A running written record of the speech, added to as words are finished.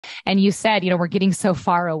And you said, we're getting so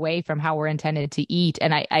far away from how we're intended to eat.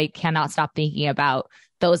 And I cannot stop thinking about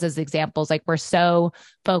those as examples. Like we're so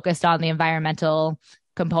focused on the environmental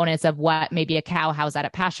components of what maybe a cow housed at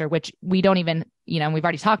a pasture, which we don't even, we've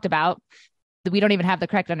already talked about, we don't even have the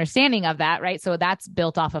correct understanding of that, right? So that's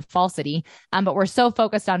built off of falsity. But we're so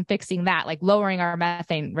focused on fixing that, like lowering our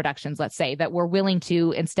methane reductions, let's say, that we're willing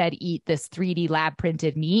to instead eat this 3D lab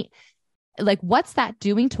printed meat. Like, what's that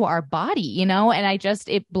doing to our body, And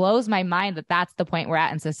it blows my mind that that's the point we're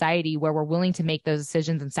at in society, where we're willing to make those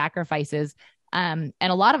decisions and sacrifices. And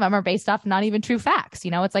a lot of them are based off not even true facts.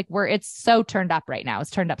 It's like it's so turned up right now. It's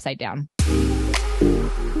turned upside down.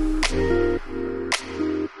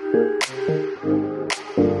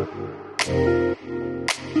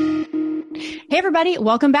 Hey, everybody.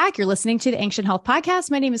 Welcome back. You're listening to the Ancient Health Podcast.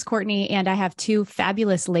 My name is Courtney, and I have two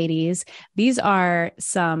fabulous ladies. These are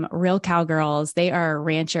some real cowgirls. They are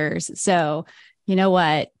ranchers. So you know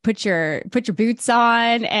what? Put your boots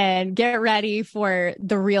on and get ready for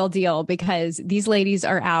the real deal, because these ladies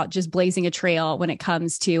are out just blazing a trail when it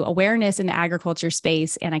comes to awareness in the agriculture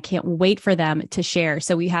space. And I can't wait for them to share.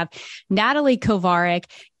 So we have Natalie Kovarik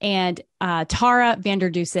and Tara Vander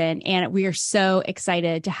Dussen, and we are so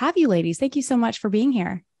excited to have you ladies. Thank you so much for being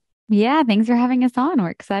here. Yeah, thanks for having us on. We're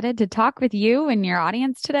excited to talk with you and your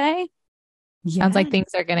audience today. Sounds like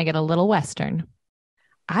things are going to get a little Western.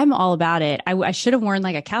 I'm all about it. I should have worn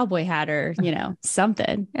like a cowboy hat or,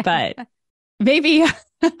 something, but maybe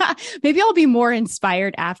I'll be more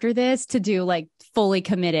inspired after this to do like fully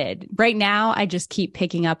committed. Right now, I just keep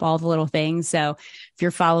picking up all the little things. So if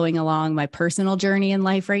you're following along my personal journey in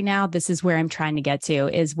life right now, this is where I'm trying to get to,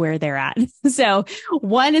 is where they're at. So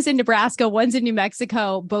one is in Nebraska, one's in New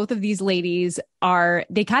Mexico. Both of these ladies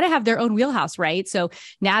they kind of have their own wheelhouse, right? So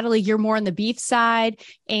Natalie, you're more on the beef side,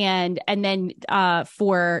 and then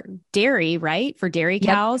for dairy, right? For dairy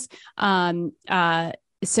cows.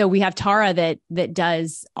 So we have Tara that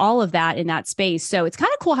does all of that in that space. So it's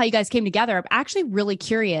kind of cool how you guys came together. I'm actually really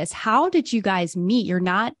curious. How did you guys meet? You're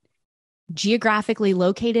not geographically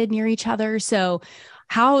located near each other. So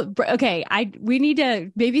we need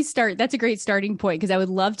to maybe start. That's a great starting point, because I would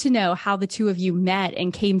love to know how the two of you met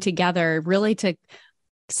and came together really to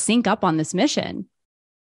sync up on this mission.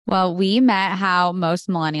 Well, we met how most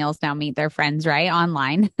millennials now meet their friends, right?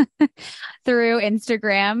 Online through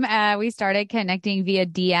Instagram. We started connecting via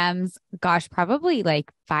DMs, probably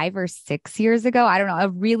like 5 or 6 years ago. I don't know, a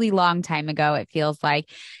really long time ago, it feels like.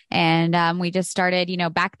 And we just started,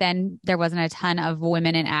 back then there wasn't a ton of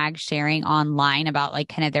women in ag sharing online about like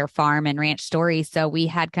kind of their farm and ranch stories. So we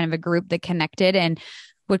had kind of a group that connected and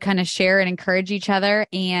would kind of share and encourage each other.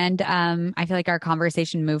 And I feel like our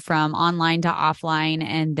conversation moved from online to offline,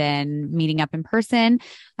 and then meeting up in person,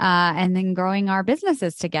 and then growing our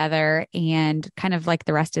businesses together, and kind of like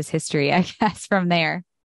the rest is history, I guess, from there.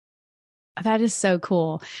 That is so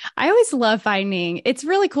cool. I always love finding, it's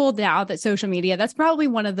really cool now that social media, that's probably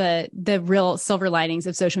one of the real silver linings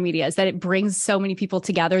of social media, is that it brings so many people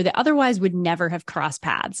together that otherwise would never have crossed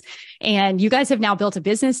paths. And you guys have now built a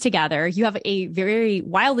business together. You have a very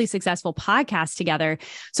wildly successful podcast together.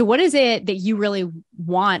 So what is it that you really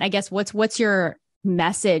want? I guess what's your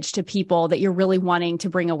message to people that you're really wanting to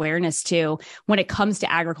bring awareness to when it comes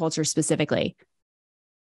to agriculture specifically?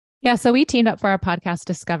 Yeah, so we teamed up for our podcast,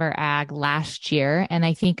 Discover Ag, last year. And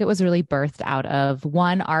I think it was really birthed out of,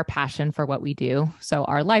 one, our passion for what we do. So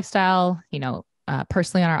our lifestyle,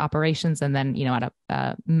 personally on our operations, and then, at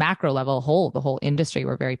a macro level, the whole industry,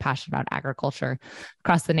 we're very passionate about agriculture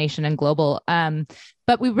across the nation and global.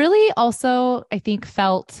 But we really also, I think,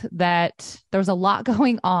 felt that there was a lot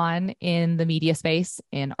going on in the media space,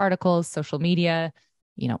 in articles, social media,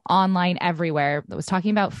 online, everywhere, that was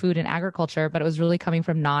talking about food and agriculture, but it was really coming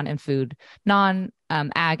from non-ag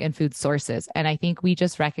and food sources. And I think we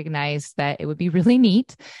just recognized that it would be really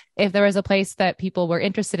neat if there was a place that people were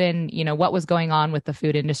interested in, what was going on with the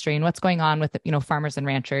food industry and what's going on with, farmers and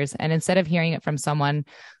ranchers. And instead of hearing it from someone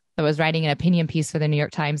that was writing an opinion piece for the New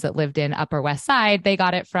York Times that lived in Upper West Side, they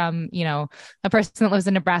got it from, a person that lives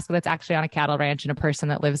in Nebraska that's actually on a cattle ranch, and a person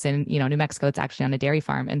that lives in, New Mexico that's actually on a dairy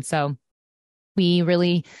farm. And so we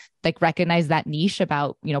really recognize that niche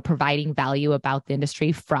about, providing value about the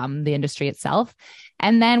industry from the industry itself.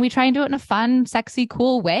 And then we try and do it in a fun, sexy,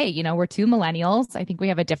 cool way. We're two millennials. I think we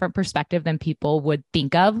have a different perspective than people would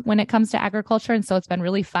think of when it comes to agriculture. And so it's been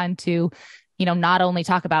really fun to, not only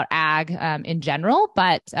talk about ag in general,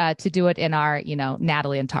 but to do it in our,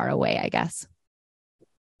 Natalie and Tara way, I guess.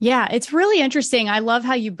 Yeah, it's really interesting. I love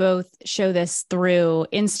how you both show this through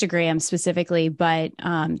Instagram specifically, but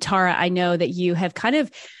Tara, I know that you have kind of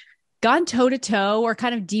gone toe to toe or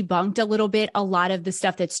kind of debunked a little bit a lot of the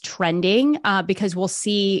stuff that's trending, because we'll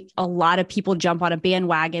see a lot of people jump on a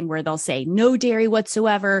bandwagon where they'll say no dairy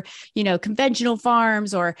whatsoever, conventional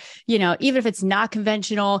farms, or, even if it's not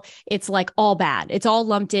conventional, it's like all bad. It's all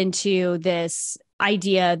lumped into this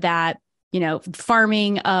idea that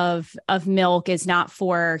farming of milk is not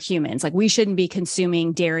for humans. Like we shouldn't be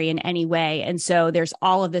consuming dairy in any way. And so there's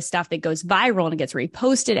all of this stuff that goes viral and it gets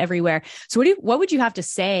reposted everywhere. So what would you have to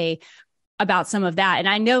say about some of that? And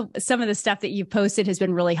I know some of the stuff that you've posted has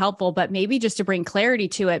been really helpful, but maybe just to bring clarity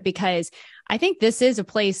to it, because I think this is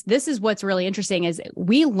what's really interesting is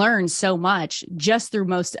we learn so much just through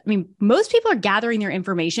most people are gathering their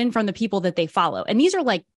information from the people that they follow. And these are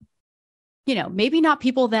like, maybe not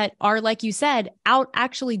people that are, like you said, out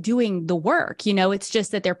actually doing the work. It's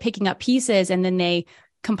just that they're picking up pieces and then they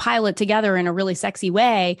compile it together in a really sexy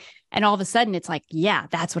way. And all of a sudden it's like, yeah,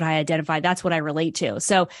 that's what I identify. That's what I relate to.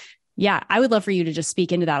 So yeah, I would love for you to just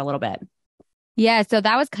speak into that a little bit. Yeah, so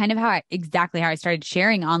that was kind of exactly how I started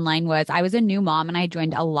sharing online. Was I was a new mom and I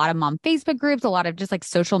joined a lot of mom Facebook groups, a lot of just like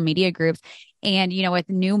social media groups. And, with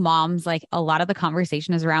new moms, like a lot of the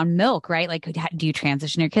conversation is around milk, right? Like, do you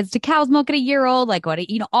transition your kids to cow's milk at a year old? Like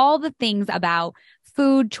all the things about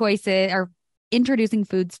food choices or introducing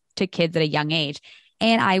foods to kids at a young age.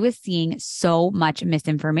 And I was seeing so much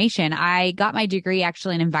misinformation. I got my degree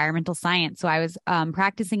actually in environmental science. So I was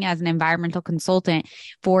practicing as an environmental consultant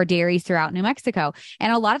for dairies throughout New Mexico.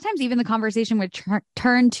 And a lot of times, even the conversation would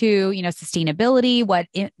turn to, sustainability,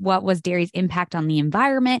 what was dairy's impact on the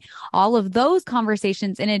environment, all of those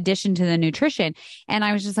conversations in addition to the nutrition. And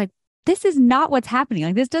I was just like, this is not what's happening.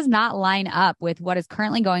 Like this does not line up with what is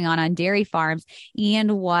currently going on dairy farms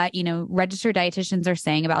and what, registered dietitians are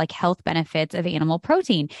saying about like health benefits of animal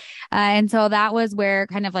protein. And so that was where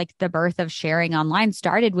kind of like the birth of sharing online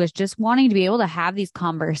started, was just wanting to be able to have these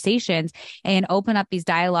conversations and open up these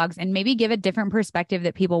dialogues and maybe give a different perspective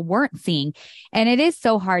that people weren't seeing. And it is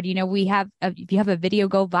so hard. If you have a video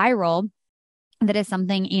go viral that is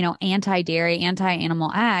something, anti-dairy,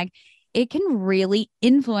 anti-animal ag, it can really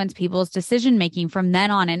influence people's decision making from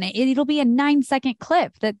then on. And it'll be a 9-second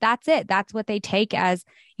clip that's it. That's what they take as,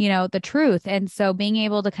 the truth. And so being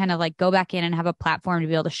able to kind of like go back in and have a platform to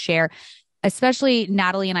be able to share, especially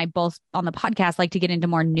Natalie and I both on the podcast like to get into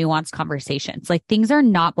more nuanced conversations. Like things are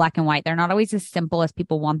not black and white. They're not always as simple as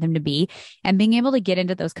people want them to be. And being able to get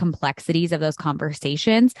into those complexities of those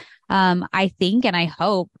conversations, I think, and I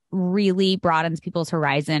hope really broadens people's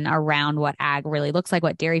horizon around what ag really looks like,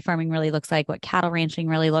 what dairy farming really looks like, what cattle ranching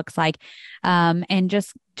really looks like. And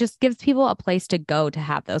just gives people a place to go to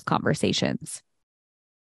have those conversations.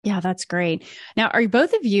 Yeah, that's great. Now, are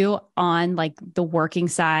both of you on like the working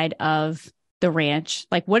side of the ranch?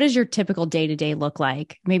 Like, what does your typical day-to-day look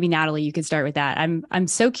like? Maybe Natalie, you could start with that. I'm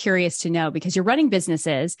so curious to know, because you're running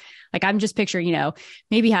businesses. Like I'm just picturing,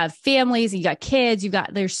 maybe you have families, you got kids,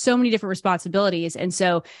 there's so many different responsibilities. And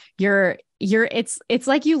so it's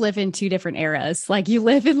like you live in two different eras. Like you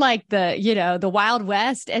live in like the Wild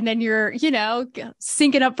West, and then you're,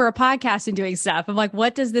 syncing up for a podcast and doing stuff. I'm like,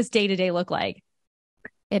 what does this day-to-day look like?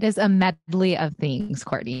 It is a medley of things,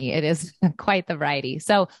 Courtney. It is quite the variety.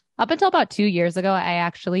 So up until about 2 years ago, I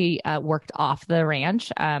actually worked off the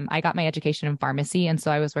ranch. I got my education in pharmacy. And so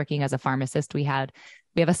I was working as a pharmacist. We have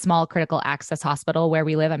a small critical access hospital where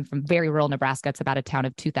we live. I'm from very rural Nebraska. It's about a town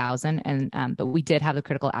of 2,000. But we did have the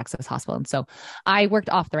critical access hospital. And so I worked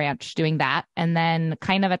off the ranch doing that. And then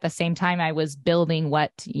kind of at the same time, I was building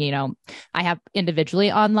what, I have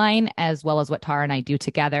individually online, as well as what Tara and I do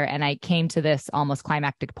together. And I came to this almost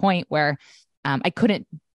climactic point where I couldn't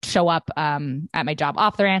show up at my job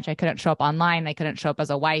off the ranch. I couldn't show up online. I couldn't show up as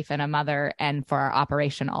a wife and a mother and for our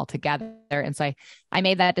operation altogether. And so I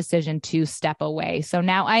made that decision to step away. So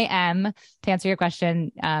now I am, to answer your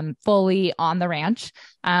question, fully on the ranch.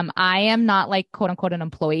 I am not like quote unquote an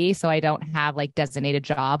employee. So I don't have like designated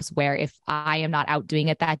jobs where if I am not out doing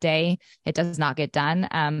it that day, it does not get done.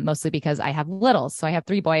 Mostly because I have littles. So I have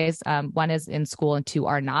 3 boys. One is in school and 2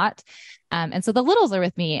 are not. And so the littles are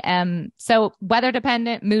with me. So weather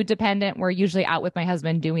dependent, mood dependent, we're usually out with my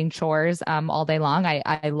husband doing chores all day long.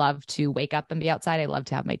 I love to wake up and be outside. I love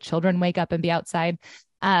to have my children wake up and be outside.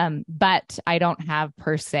 But I don't have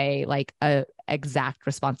per se like a exact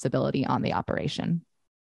responsibility on the operation.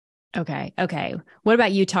 Okay. What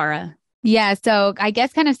about you, Tara? Yeah, so I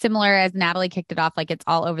guess kind of similar as Natalie kicked it off, like it's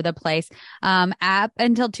all over the place. Up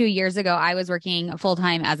until 2 years ago, I was working full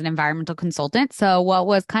time as an environmental consultant. So what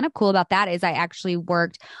was kind of cool about that is I actually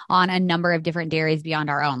worked on a number of different dairies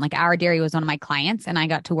beyond our own. Like our dairy was one of my clients, and I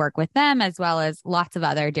got to work with them as well as lots of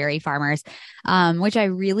other dairy farmers, which I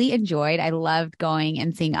really enjoyed. I loved going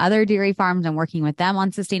and seeing other dairy farms and working with them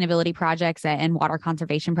on sustainability projects and water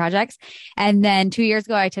conservation projects. And then 2 years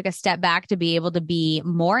ago, I took a step back to be able to be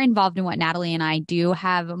more involved in what Natalie and I do,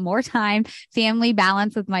 have more time, family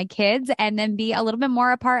balance with my kids, and then be a little bit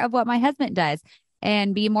more a part of what my husband does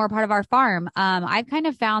and be more part of our farm. I've kind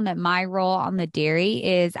of found that my role on the dairy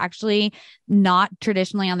is actually not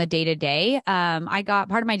traditionally on the day to day. I got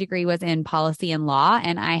part of my degree was in policy and law,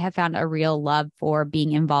 and I have found a real love for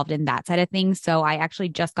being involved in that side of things. So I actually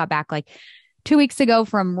just got back like 2 weeks ago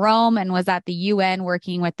from Rome and was at the UN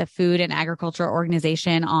working with the Food and Agriculture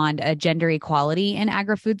Organization on gender equality in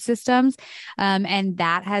agri-food systems. And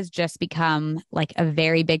that has just become like a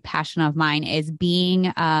very big passion of mine, is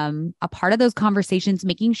being a part of those conversations,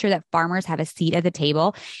 making sure that farmers have a seat at the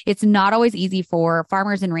table. It's not always easy for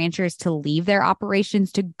farmers and ranchers to leave their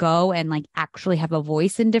operations to go and like actually have a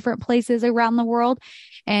voice in different places around the world.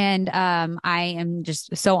 And I am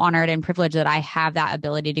just so honored and privileged that I have that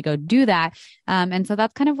ability to go do that. And so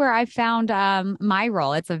that's kind of where I found my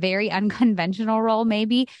role. It's a very unconventional role,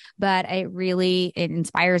 maybe, but it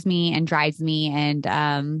inspires me and drives me.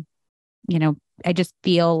 And, I just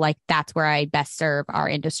feel like that's where I best serve our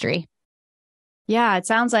industry. Yeah, it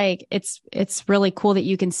sounds like it's really cool that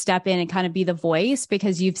you can step in and kind of be the voice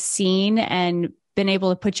because you've seen and been able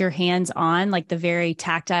to put your hands on like the very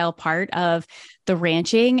tactile part of the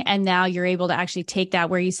ranching. And now you're able to actually take that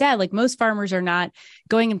where you said, like most farmers are not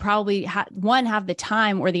going and probably have the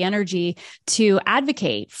time or the energy to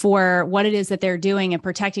advocate for what it is that they're doing and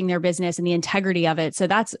protecting their business and the integrity of it. So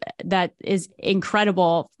that is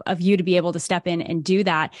incredible of you to be able to step in and do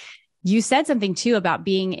that. You said something too about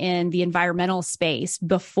being in the environmental space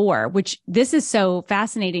before, which this is so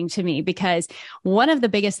fascinating to me because one of the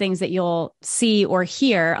biggest things that you'll see or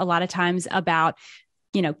hear a lot of times about,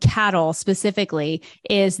 cattle specifically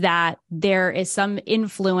is that there is some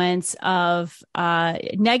influence of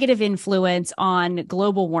negative influence on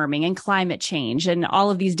global warming and climate change and all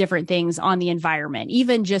of these different things on the environment,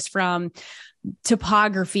 even just from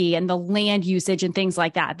topography and the land usage and things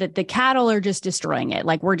like that the cattle are just destroying it.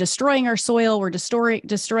 Like we're destroying our soil, we're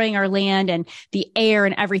destroying our land and the air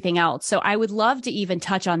and everything else. So I would love to even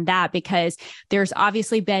touch on that because there's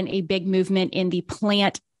obviously been a big movement in the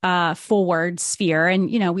plant forward sphere. And,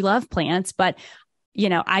 we love plants, but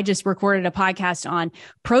I just recorded a podcast on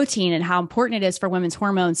protein and how important it is for women's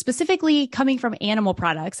hormones, specifically coming from animal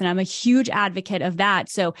products. And I'm a huge advocate of that.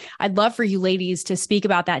 So I'd love for you ladies to speak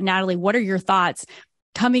about that. Natalie, what are your thoughts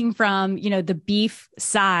coming from, the beef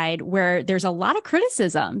side where there's a lot of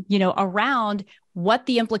criticism, around what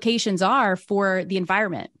the implications are for the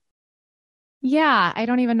environment? Yeah, I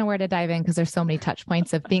don't even know where to dive in because there's so many touch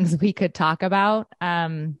points of things we could talk about.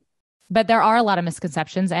 But there are a lot of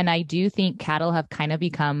misconceptions. And I do think cattle have kind of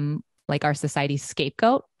become like our society's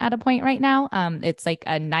scapegoat at a point right now. It's like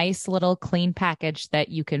a nice little clean package that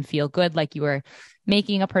you can feel good, like you were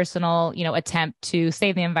making a personal, attempt to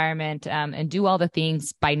save the environment and do all the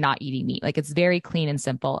things by not eating meat. Like it's very clean and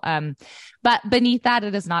simple. But beneath that,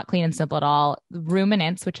 it is not clean and simple at all.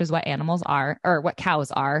 Ruminants, which is what animals are, or what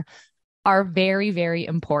cows are very, very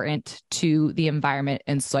important to the environment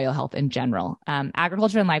and soil health in general.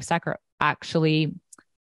 Agriculture and livestock are actually,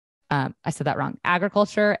 I said that wrong.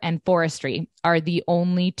 Agriculture and forestry are the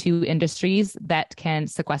only two industries that can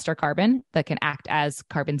sequester carbon, that can act as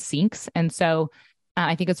carbon sinks. And so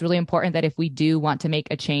I think it's really important that if we do want to make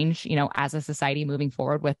a change, as a society moving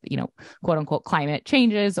forward with, quote unquote, climate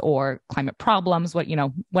changes or climate problems,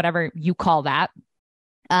 whatever you call that,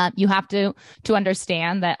 you have to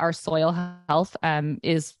understand that our soil health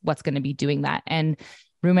is what's going to be doing that. And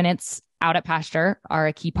ruminants out at pasture are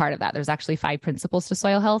a key part of that. There's actually 5 principles to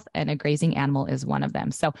soil health, and a grazing animal is one of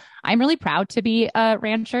them. So I'm really proud to be a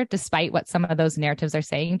rancher, despite what some of those narratives are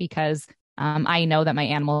saying, because I know that my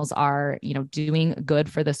animals are, doing good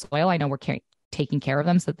for the soil. I know we're taking care of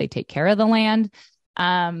them so that they take care of the land.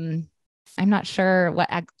 I'm not sure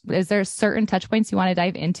is there certain touch points you want to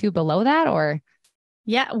dive into below that, or?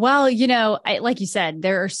 Yeah, well, like you said,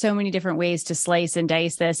 there are so many different ways to slice and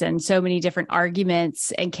dice this, and so many different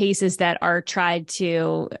arguments and cases that are tried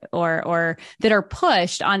to or that are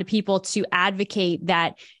pushed onto people to advocate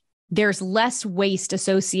that there's less waste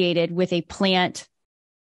associated with a plant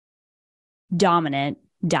dominant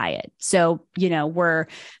diet. So,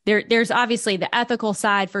 there's obviously the ethical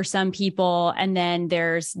side for some people. And then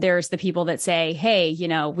there's the people that say, hey,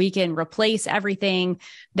 we can replace everything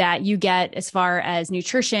that you get as far as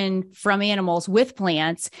nutrition from animals with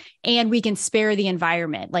plants, and we can spare the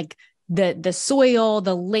environment. Like the soil,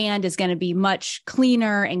 the land is going to be much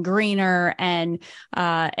cleaner and greener and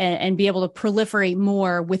be able to proliferate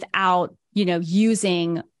more without,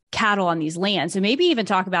 using cattle on these lands. So maybe even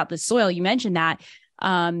talk about the soil. You mentioned that.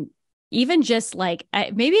 Even just like,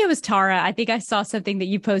 maybe it was Tara. I think I saw something that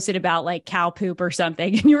you posted about like cow poop or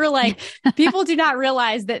something. And you were like, people do not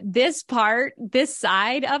realize that this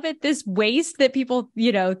side of it, this waste that people,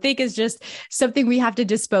 think is just something we have to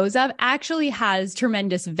dispose of, actually has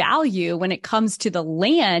tremendous value when it comes to the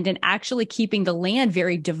land and actually keeping the land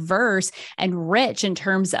very diverse and rich in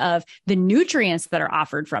terms of the nutrients that are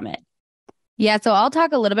offered from it. Yeah, so I'll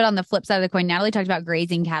talk a little bit on the flip side of the coin. Natalie talked about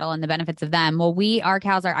grazing cattle and the benefits of them. Well, our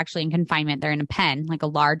cows are actually in confinement. They're in a pen, like a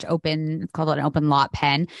large it's called an open lot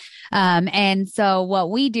pen. And so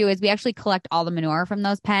what we do is we actually collect all the manure from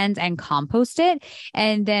those pens and compost it.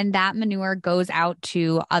 And then that manure goes out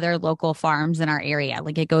to other local farms in our area.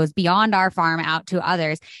 Like it goes beyond our farm out to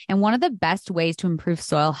others. And one of the best ways to improve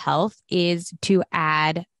soil health is to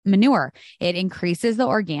add manure. It increases the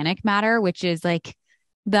organic matter, which is like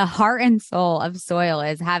the heart and soul of soil,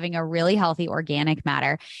 is having a really healthy organic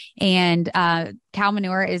matter. And cow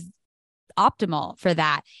manure is optimal for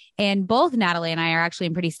that. And both Natalie and I are actually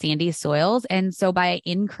in pretty sandy soils. And so by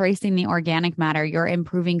increasing the organic matter, you're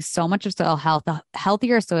improving so much of soil health. The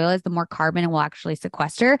healthier soil is, the more carbon it will actually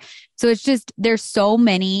sequester. So it's just, there's so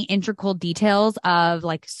many integral details of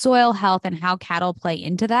like soil health and how cattle play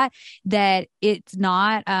into that it's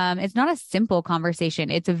not a simple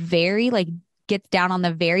conversation. It's a very gets down on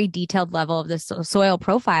the very detailed level of the soil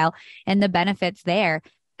profile and the benefits there.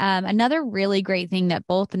 Another really great thing that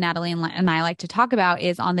both Natalie and I like to talk about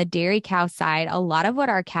is on the dairy cow side, a lot of what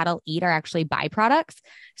our cattle eat are actually byproducts.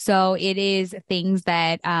 So it is things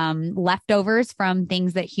that leftovers from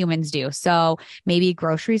things that humans do. So maybe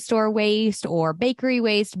grocery store waste or bakery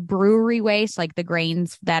waste, brewery waste, like the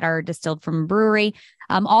grains that are distilled from a brewery,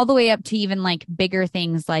 all the way up to even like bigger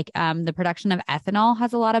things like the production of ethanol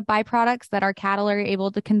has a lot of byproducts that our cattle are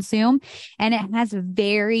able to consume. And it has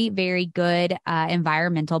very, very good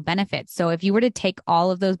environmental benefits. So if you were to take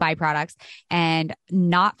all of those byproducts and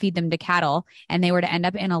not feed them to cattle and they were to end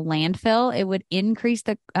up in a landfill, it would increase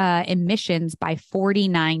the emissions by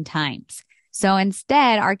 49 times. So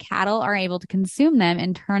instead, our cattle are able to consume them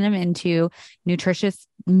and turn them into nutritious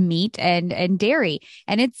meat and dairy.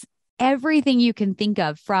 And it's everything you can think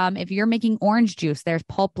of, from if you're making orange juice, there's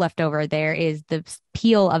pulp left over, there is the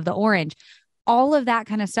peel of the orange. All of that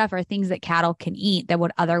kind of stuff are things that cattle can eat that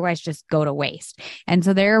would otherwise just go to waste. And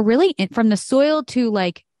so they're really, from the soil to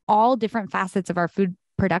like all different facets of our food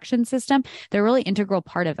production system, they're really integral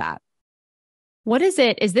part of that. What is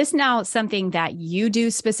it? Is this now something that you do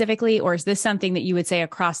specifically, or is this something that you would say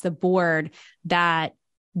across the board that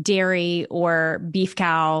dairy or beef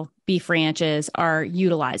ranches are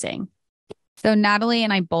utilizing? So Natalie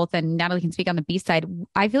and I both, and Natalie can speak on the beef side,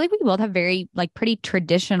 I feel like we both have very pretty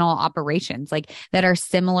traditional operations that are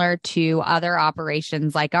similar to other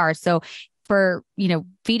operations like ours. So for,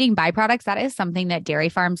 feeding byproducts, that is something that dairy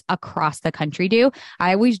farms across the country do.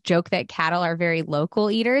 I always joke that cattle are very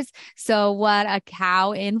local eaters. So what a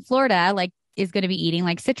cow in Florida, is going to be eating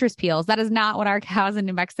citrus peels. That is not what our cows in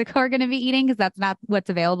New Mexico are going to be eating, because that's not what's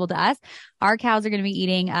available to us. Our cows are going to be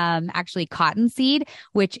eating actually cottonseed,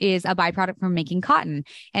 which is a byproduct from making cotton.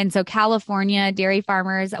 And so California dairy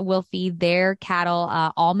farmers will feed their cattle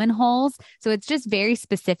almond hulls. So it's just very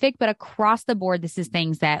specific, but across the board, this is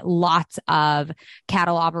things that lots of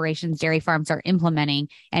cattle operations, dairy farms are implementing.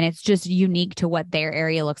 And it's just unique to what their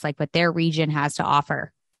area looks like, what their region has to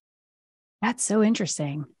offer. That's so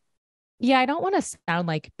interesting. Yeah, I don't want to sound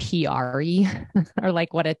like PR-y or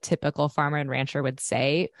like what a typical farmer and rancher would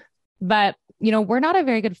say, but we're not a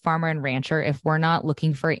very good farmer and rancher if we're not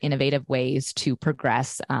looking for innovative ways to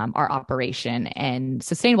progress our operation and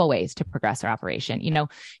sustainable ways to progress our operation.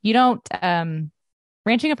 You don't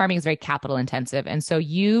ranching and farming is very capital intensive, and so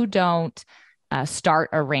you don't start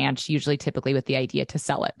a ranch typically with the idea to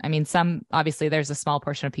sell it. I mean, obviously there's a small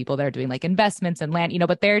portion of people that are doing investments in land,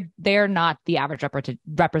 but they're not the average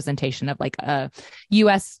representation of a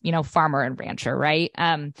US, farmer and rancher, right?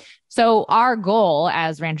 So our goal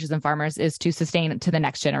as ranchers and farmers is to sustain it to the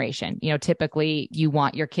next generation. Typically you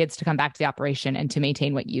want your kids to come back to the operation and to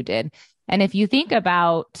maintain what you did. And if you think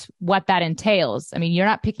about what that entails, I mean, you're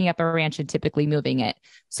not picking up a ranch and typically moving it.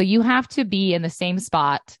 So you have to be in the same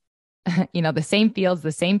spot, the same fields,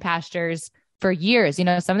 the same pastures for years.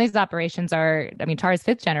 Some of these operations are, I mean, Tara's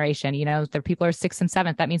fifth generation, the people are sixth and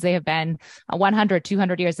seventh. That means they have been 100,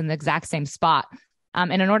 200 years in the exact same spot.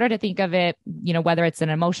 And in order to think of it, whether it's an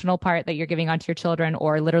emotional part that you're giving onto your children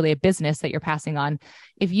or literally a business that you're passing on,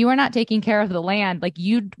 if you are not taking care of the land,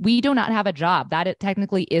 we do not have a job. That it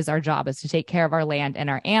technically is our job, is to take care of our land and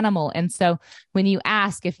our animal. And so when you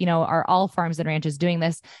ask if, are all farms and ranches doing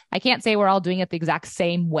this, I can't say we're all doing it the exact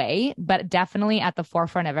same way, but definitely at the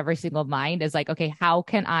forefront of every single mind is like, okay, how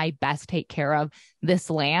can I best take care of this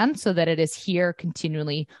land so that it is here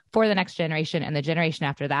continually for the next generation and the generation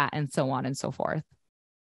after that, and so on and so forth.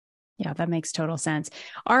 Yeah, that makes total sense.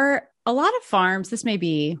 Are a lot of farms, this may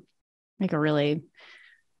be like a really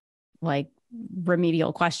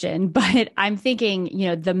remedial question, but I'm thinking,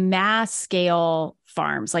 the mass scale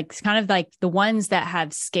farms, kind of like the ones that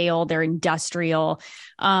have scale, they're industrial,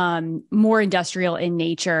 more industrial in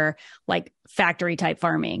nature, like factory type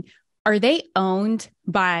farming. Are they owned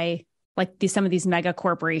by some of these mega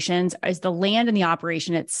corporations? Is the land and the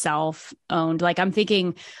operation itself owned? I'm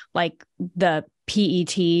thinking the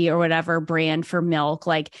PET or whatever brand for milk,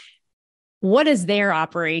 what is their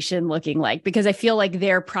operation looking like? Because I feel like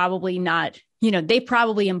they're probably not, they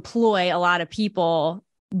probably employ a lot of people,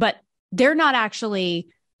 but they're not actually,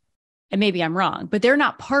 and maybe I'm wrong, but they're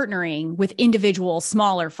not partnering with individual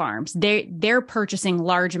smaller farms. They're purchasing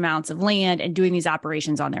large amounts of land and doing these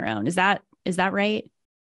operations on their own. Is that right?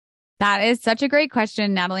 That is such a great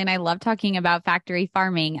question, Natalie. And I love talking about factory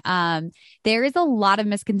farming. There is a lot of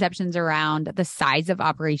misconceptions around the size of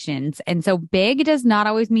operations. And so big does not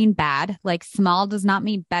always mean bad. Small does not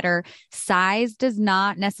mean better. Size does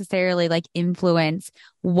not necessarily influence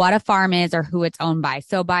what a farm is or who it's owned by.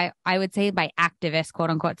 So I would say by activist, quote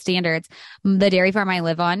unquote, standards, the dairy farm I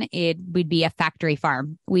live on, it would be a factory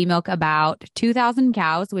farm. We milk about 2,000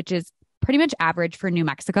 cows, which is pretty much average for New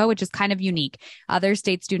Mexico, which is kind of unique. Other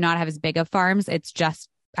states do not have as big of farms. It's just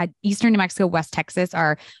Eastern New Mexico, West Texas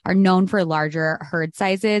are known for larger herd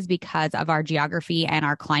sizes because of our geography and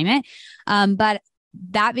our climate. But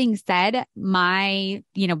that being said, my,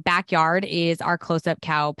 backyard is our close-up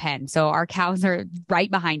cow pen. So our cows are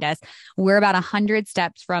right behind us. We're about 100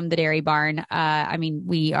 steps from the dairy barn.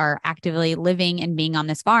 We are actively living and being on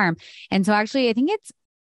this farm. And so actually, I think it's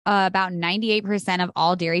about 98% of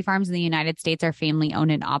all dairy farms in the United States are family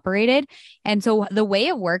owned and operated. And so the way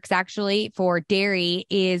it works actually for dairy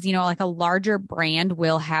is, a larger brand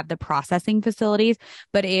will have the processing facilities,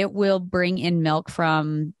 but it will bring in milk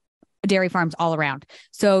from dairy farms all around.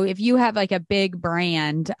 So if you have a big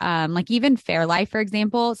brand, even Fairlife, for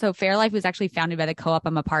example. So Fairlife was actually founded by the co-op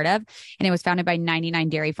I'm a part of, and it was founded by 99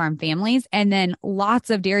 dairy farm families. And then lots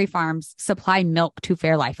of dairy farms supply milk to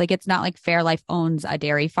Fairlife. It's not like Fairlife owns a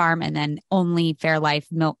dairy farm and then only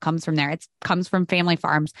Fairlife milk comes from there. It comes from family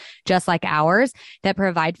farms, just like ours, that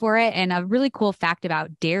provide for it. And a really cool fact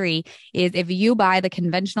about dairy is if you buy the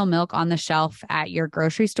conventional milk on the shelf at your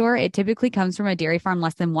grocery store, it typically comes from a dairy farm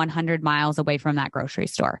less than 100 miles away from that grocery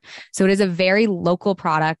store. So it is a very local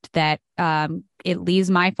product that it leaves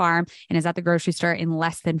my farm and is at the grocery store in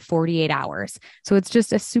less than 48 hours. So it's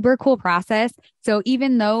just a super cool process. So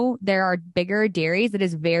even though there are bigger dairies, it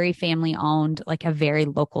is very family owned, a very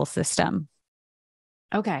local system.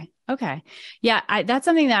 Okay. Yeah, that's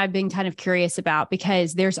something that I've been kind of curious about,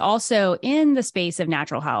 because there's also in the space of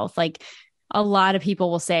natural health, a lot of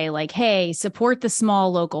people will say hey, support the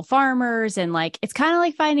small local farmers. And it's kind of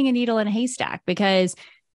like finding a needle in a haystack, because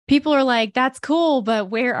people are that's cool, but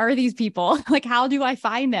where are these people? How do I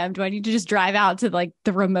find them? Do I need to just drive out to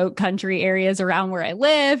the remote country areas around where I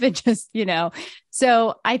live and just,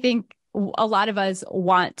 So I think a lot of us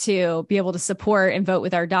want to be able to support and vote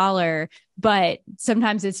with our dollar, but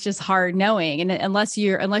sometimes it's just hard knowing. And unless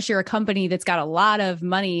you're a company that's got a lot of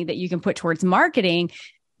money that you can put towards marketing,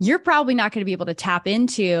 you're probably not going to be able to tap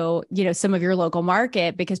into, some of your local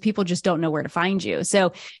market, because people just don't know where to find you.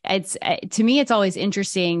 So to me, it's always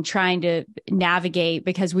interesting trying to navigate,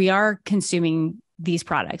 because we are consuming these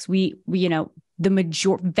products. We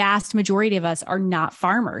the vast majority of us are not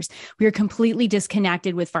farmers. We are completely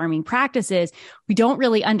disconnected with farming practices. We don't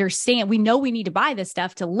really understand. We know we need to buy this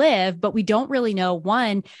stuff to live, but we don't really know,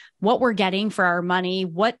 one, what we're getting for our money,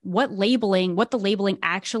 what the labeling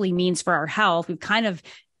actually means for our health. We've kind of,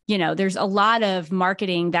 there's a lot of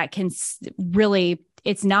marketing that can really,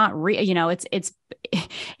 it's not real,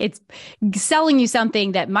 it's selling you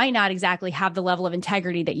something that might not exactly have the level of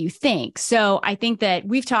integrity that you think. So I think that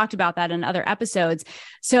we've talked about that in other episodes.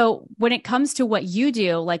 So when it comes to what you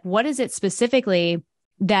do, what is it specifically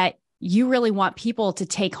that you really want people to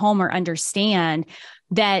take home or understand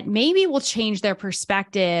that maybe will change their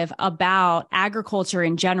perspective about agriculture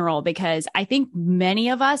in general, because I think many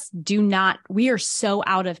of us we are so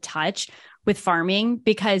out of touch with farming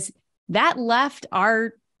because that left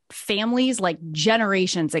our families like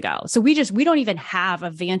generations ago. So we don't even have a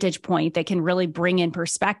vantage point that can really bring in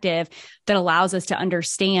perspective that allows us to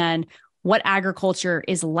understand what agriculture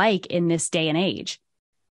is like in this day and age.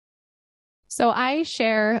 So I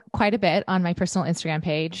share quite a bit on my personal Instagram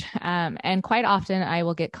page. And quite often I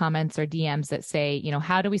will get comments or DMs that say,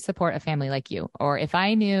 how do we support a family like you? Or if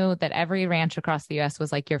I knew that every ranch across the US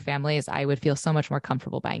was like your family's, I would feel so much more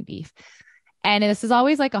comfortable buying beef. And this is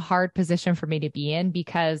always like a hard position for me to be in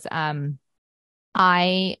because we're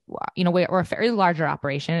a fairly larger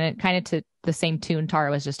operation, and kind of to the same tune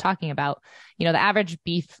Tara was just talking about, the average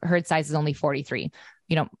beef herd size is only 43.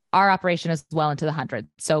 Our operation is well into the hundreds.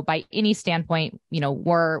 So by any standpoint,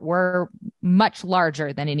 we're much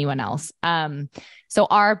larger than anyone else. So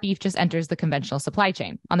our beef just enters the conventional supply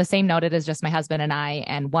chain. On the same note, it is just my husband and I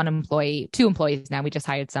and two employees now. We just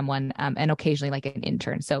hired someone and occasionally like an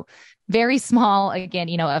intern. So very small, again,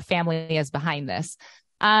 a family is behind this.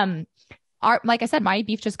 Like I said, my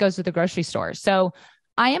beef just goes to the grocery store. So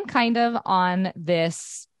I am kind of on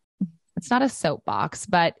this, it's not a soapbox,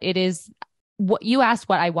 but it is what you asked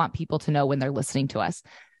what I want people to know when they're listening to us.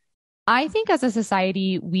 I think as a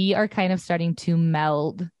society, we are kind of starting to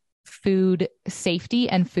meld food safety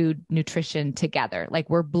and food nutrition together.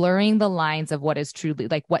 Like we're blurring the lines of what is truly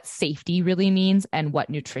like what safety really means and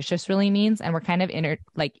what nutritious really means. And we're kind of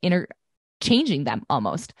interchanging them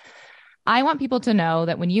almost. I want people to know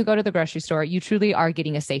that when you go to the grocery store, you truly are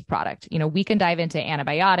getting a safe product. We can dive into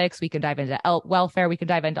antibiotics, we can dive into welfare, we can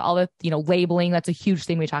dive into all the, labeling. That's a huge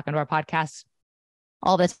thing we talk into our podcast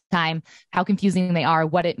all the time, how confusing they are,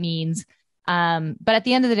 what it means. But at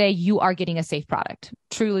the end of the day, you are getting a safe product.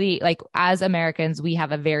 Truly, like as Americans, we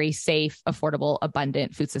have a very safe, affordable,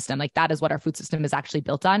 abundant food system. Like that is what our food system is actually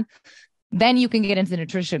built on. Then you can get into the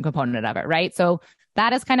nutrition component of it, right? So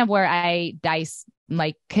that is kind of where I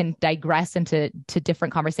can digress into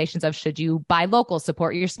different conversations of should you buy local,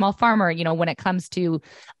 support your small farmer, when it comes to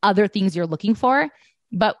other things you're looking for.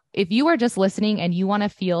 But if you are just listening and you want to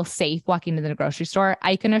feel safe walking into the grocery store,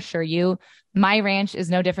 I can assure you my ranch is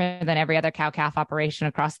no different than every other cow-calf operation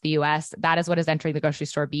across the US. That is what is entering the grocery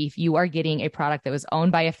store beef. You are getting a product that was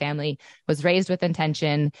owned by a family, was raised with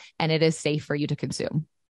intention, and it is safe for you to consume.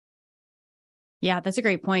 Yeah, that's a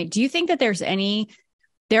great point. Do you think that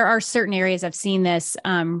there are certain areas, I've seen this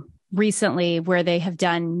recently, where they have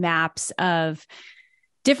done maps of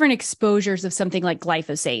different exposures of something like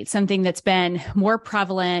glyphosate, something that's been more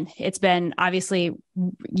prevalent. It's been obviously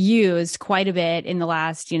used quite a bit in the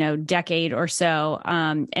last, decade or so.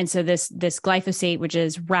 And so this glyphosate, which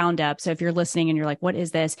is Roundup. So if you're listening and you're like, what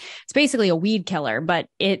is this? It's basically a weed killer, but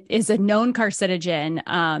it is a known carcinogen.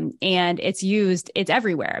 And it's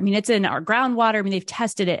everywhere. I mean, it's in our groundwater. I mean, they've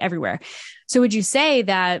tested it everywhere. So would you say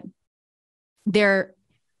that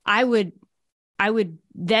I would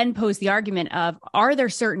then pose the argument of, are there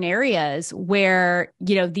certain areas where,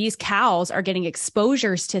 these cows are getting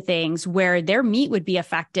exposures to things where their meat would be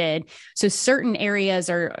affected? So certain areas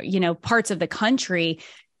or, parts of the country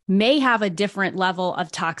may have a different level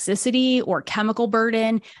of toxicity or chemical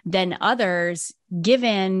burden than others,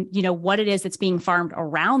 given, what it is that's being farmed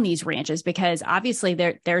around these ranches, because obviously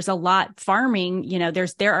there's a lot farming,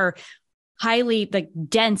 there are highly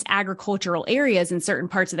dense agricultural areas in certain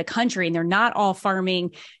parts of the country, and they're not all farming,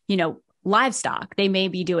 livestock. They may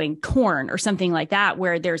be doing corn or something like that,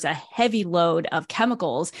 where there's a heavy load of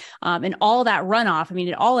chemicals, and all that runoff. I mean,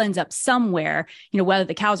 it all ends up somewhere, whether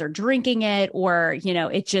the cows are drinking it or,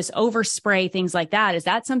 it just overspray, things like that. Is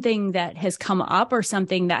that something that has come up or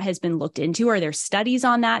something that has been looked into? Are there studies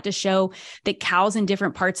on that to show that cows in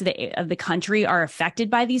different parts of the country are affected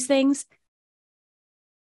by these things?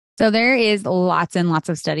 So there is lots and lots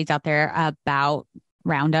of studies out there about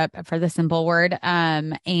Roundup, for the simple word,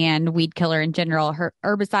 and weed killer in general,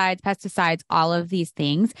 herbicides, pesticides, all of these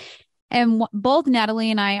things. And both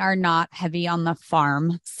Natalie and I are not heavy on the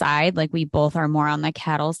farm side. Like we both are more on the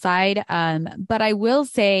cattle side. But I will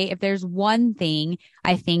say, if there's one thing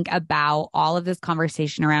I think about all of this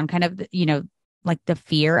conversation around kind of, like the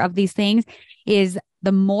fear of these things, is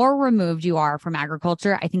the more removed you are from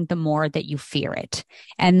agriculture, I think the more that you fear it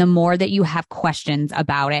and the more that you have questions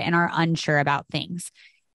about it and are unsure about things.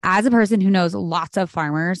 As a person who knows lots of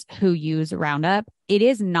farmers who use Roundup, it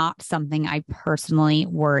is not something I personally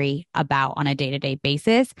worry about on a day-to-day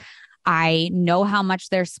basis. I know how much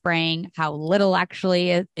they're spraying, how little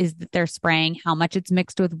actually is that they're spraying, how much it's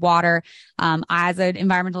mixed with water. As an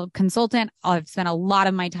environmental consultant, I've spent a lot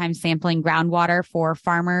of my time sampling groundwater for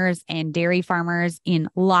farmers and dairy farmers in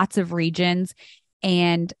lots of regions.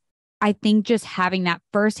 And I think just having that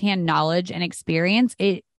firsthand knowledge and experience,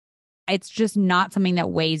 it's just not something that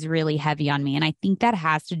weighs really heavy on me. And I think that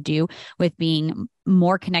has to do with being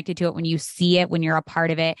more connected to it when you see it, when you're a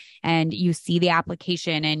part of it and you see the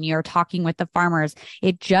application and you're talking with the farmers.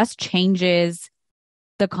 It just changes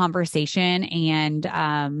the conversation and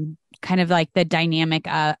kind of like the dynamic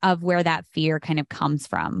of where that fear kind of comes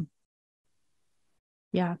from.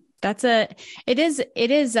 Yeah, it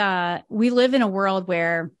is, we live in a world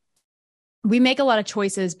where we make a lot of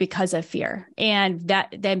choices because of fear, and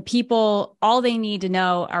that then people, all they need to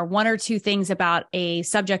know are one or two things about a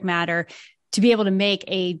subject matter to be able to make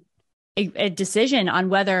a decision on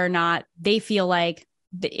whether or not they feel like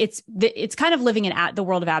it's kind of living in the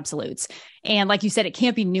world of absolutes. And like you said, it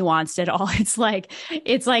can't be nuanced at all. It's like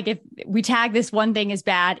if we tag this one thing as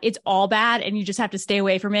bad, it's all bad and you just have to stay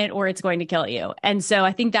away from it or it's going to kill you. And so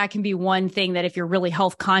I think that can be one thing that if you're really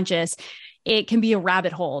health conscious, it can be a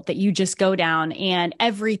rabbit hole that you just go down and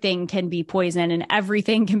everything can be poison and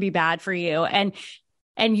everything can be bad for you. And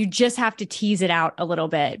you just have to tease it out a little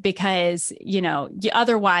bit because,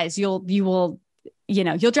 otherwise you'll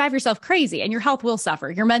drive yourself crazy and your health will suffer.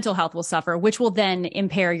 Your mental health will suffer, which will then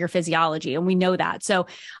impair your physiology. And we know that. So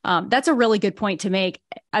that's a really good point to make.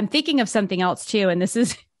 I'm thinking of something else too. And this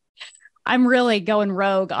is, I'm really going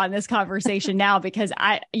rogue on this conversation now because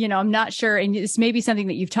I'm not sure. And this may be something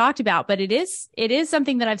that you've talked about, but it is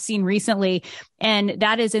something that I've seen recently. And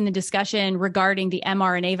that is in the discussion regarding the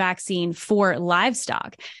mRNA vaccine for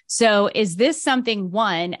livestock. So is this something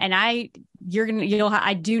and I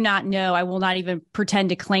do not know. I will not even pretend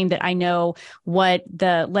to claim that I know what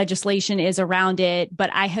the legislation is around it, but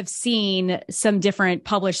I have seen some different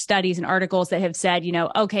published studies and articles that have said,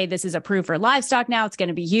 okay, this is approved for livestock now. It's going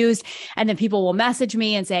to be used. And then people will message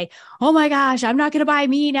me and say, oh my gosh, I'm not going to buy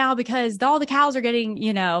meat now because all the cows are getting,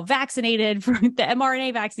 vaccinated for the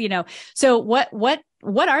mRNA vaccine, So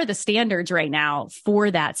what are the standards right now for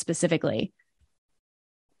that specifically?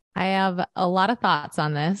 I have a lot of thoughts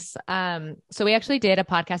on this. So we actually did a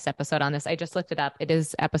podcast episode on this. I just looked it up. It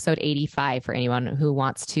is episode 85 for anyone who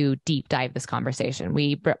wants to deep dive this conversation.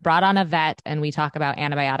 We brought on a vet and we talk about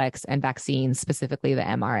antibiotics and vaccines, specifically the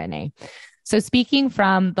mRNA. So speaking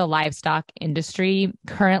from the livestock industry,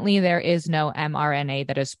 currently there is no mRNA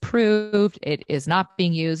that is proved. It is not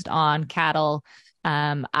being used on cattle.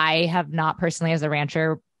 I have not personally, as a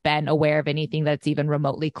rancher, been aware of anything that's even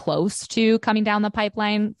remotely close to coming down the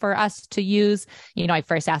pipeline for us to use. I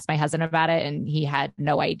first asked my husband about it and he had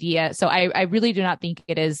no idea. So I really do not think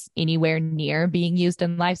it is anywhere near being used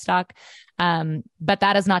in livestock. But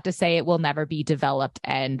that is not to say it will never be developed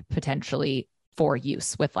and potentially for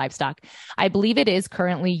use with livestock. I believe it is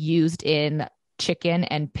currently used in chicken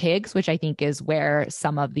and pigs, which I think is where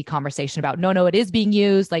some of the conversation about, no, it is being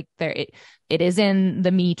used, like it is in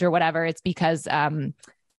the meat or whatever. It's because,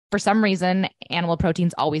 for some reason, animal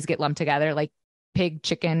proteins always get lumped together, like pig,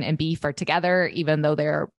 chicken, and beef are together, even though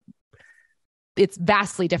it's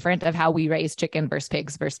vastly different of how we raise chicken versus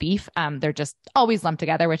pigs versus beef. They're just always lumped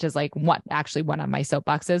together, which is like one of my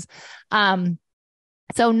soapboxes.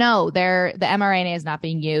 So no, the mRNA is not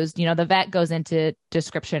being used. The vet goes into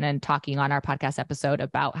description and talking on our podcast episode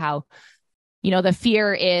about how, the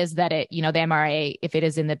fear is that the mRNA, if it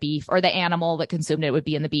is in the beef or the animal that consumed it would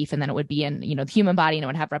be in the beef and then it would be in, the human body and it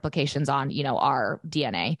would have replications on, our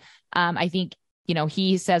DNA. I think,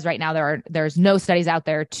 he says right now there's no studies out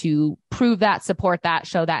there to prove that, support that,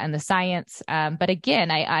 show that in the science. But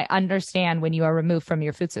again, I understand when you are removed from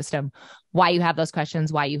your food system, why you have those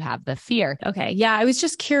questions, why you have the fear. Okay. Yeah. I was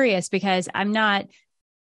just curious because I'm not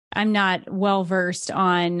well versed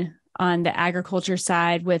on the agriculture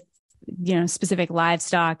side with, specific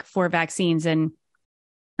livestock for vaccines. And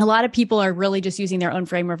a lot of people are really just using their own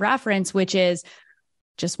frame of reference, which is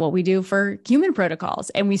just what we do for human protocols.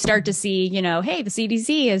 And we start to see, hey, the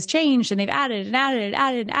CDC has changed and they've added and added and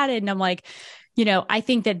added and added. And I'm like, I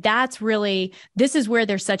think this is where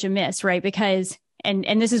there's such a miss, right? Because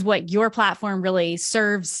and this is what your platform really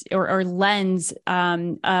serves or lends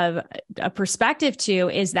of a perspective to,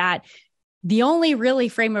 is that the only really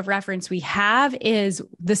frame of reference we have is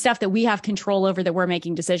the stuff that we have control over that we're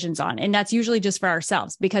making decisions on. And that's usually just for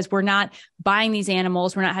ourselves because we're not buying these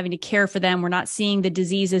animals. We're not having to care for them. We're not seeing the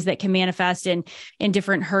diseases that can manifest in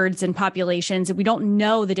different herds and populations. And we don't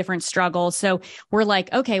know the different struggles. So we're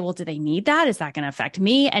like, okay, well, do they need that? Is that going to affect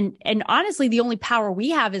me? And honestly, the only power we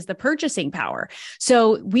have is the purchasing power.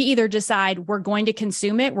 So we either decide we're going to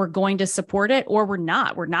consume it, we're going to support it, or we're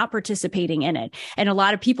not participating in it. And a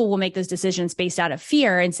lot of people will make those decisions based out of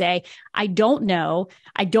fear and say, I don't know.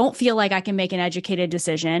 I don't feel like I can make an educated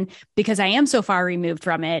decision because I am so far removed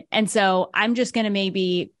from it. And so I'm just going to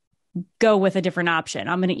maybe go with a different option.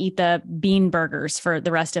 I'm going to eat the bean burgers for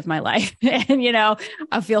the rest of my life. And,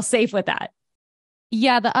 I'll feel safe with that.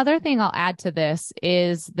 Yeah. The other thing I'll add to this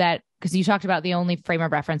is that because you talked about the only frame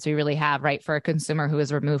of reference we really have, right, for a consumer who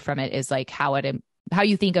is removed from it is like how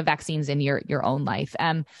you think of vaccines in your own life.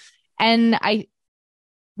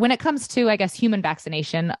 When it comes to, I guess, human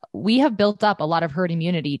vaccination, we have built up a lot of herd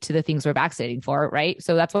immunity to the things we're vaccinating for, right?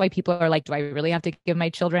 So that's why people are like, do I really have to give my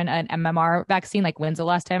children an MMR vaccine? Like, when's the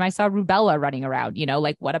last time I saw rubella running around?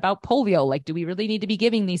 Like, what about polio? Like, do we really need to be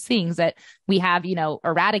giving these things that we have,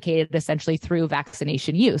 eradicated essentially through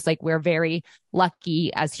vaccination use? Like, we're very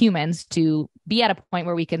lucky as humans to be at a point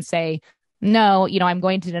where we can say, no, I'm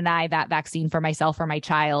going to deny that vaccine for myself or my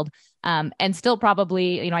child. And still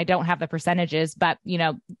probably, I don't have the percentages, but,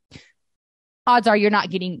 odds are you're not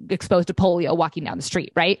getting exposed to polio walking down the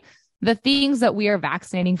street, right? The things that we are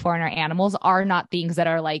vaccinating for in our animals are not things that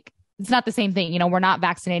are like, it's not the same thing. We're not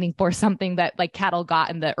vaccinating for something that like cattle got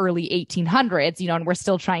in the early 1800s, and we're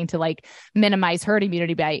still trying to like minimize herd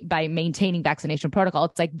immunity by maintaining vaccination protocol.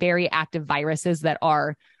 It's like very active viruses that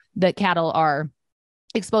cattle are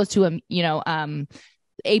exposed to,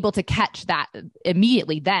 able to catch that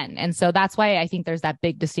immediately then. And so that's why I think there's that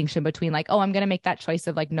big distinction between like, oh, I'm going to make that choice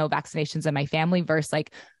of like no vaccinations in my family versus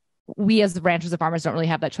like we as ranchers and farmers don't really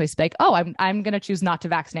have that choice. Like, oh, I'm going to choose not to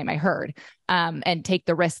vaccinate my herd and take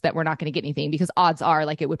the risk that we're not going to get anything because odds are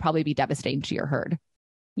like it would probably be devastating to your herd.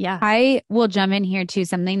 Yeah. I will jump in here too.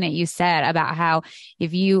 Something that you said about how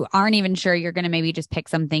if you aren't even sure, you're going to maybe just pick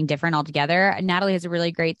something different altogether. Natalie has a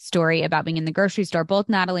really great story about being in the grocery store. Both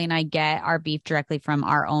Natalie and I get our beef directly from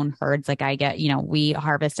our own herds. Like I get, we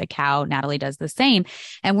harvest a cow. Natalie does the same.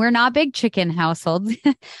 And we're not big chicken households,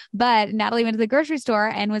 but Natalie went to the grocery store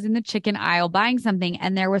and was in the chicken aisle buying something.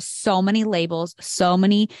 And there was so many labels, so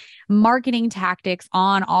many marketing tactics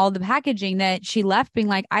on all the packaging that she left being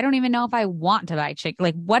like, I don't even know if I want to buy chicken.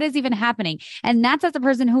 Like, what is even happening? And that's as a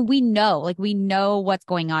person who we know what's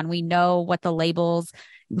going on. We know what the labels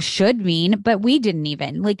should mean, but we didn't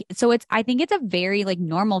even so I think it's a very like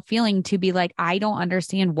normal feeling to be like, I don't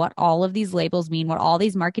understand what all of these labels mean, what all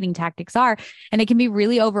these marketing tactics are. And it can be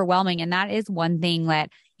really overwhelming. And that is one thing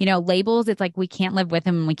that, labels, it's like we can't live with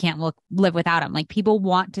them and we can't live without them. Like people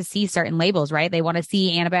want to see certain labels, right? They want to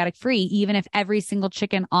see antibiotic free, even if every single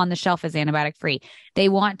chicken on the shelf is antibiotic free. They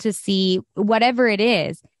want to see whatever it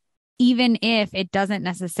is, even if it doesn't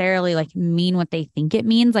necessarily like mean what they think it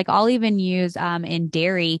means. Like I'll even use in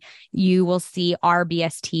dairy, you will see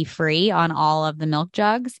RBST free on all of the milk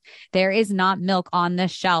jugs. There is not milk on the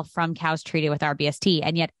shelf from cows treated with RBST.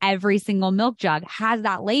 And yet every single milk jug has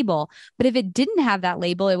that label. But if it didn't have that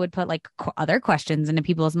label, it would put like other questions into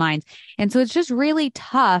people's minds. And so it's just really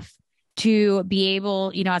tough to be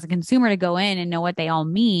able, as a consumer to go in and know what they all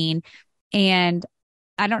mean. And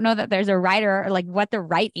I don't know that there's a right or like what the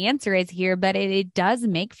right answer is here, but it does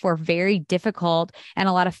make for very difficult and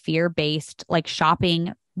a lot of fear-based like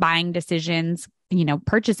shopping, buying decisions,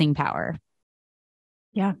 purchasing power.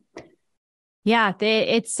 Yeah. Yeah.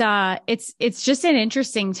 It's just an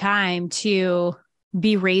interesting time to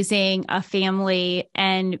be raising a family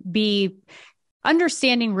and be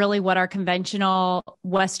understanding really what our conventional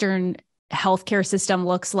Western healthcare system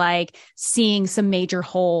looks like, seeing some major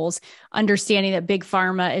holes, understanding that big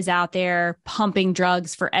pharma is out there pumping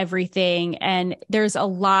drugs for everything. And there's a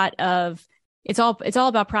lot of, it's all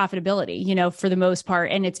about profitability, for the most part.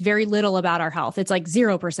 And it's very little about our health. It's like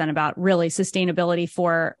 0% about really sustainability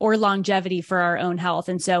or longevity for our own health.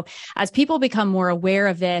 And so as people become more aware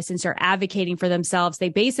of this and start advocating for themselves, they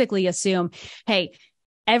basically assume, hey,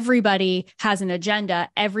 everybody has an agenda.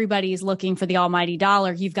 Everybody's looking for the almighty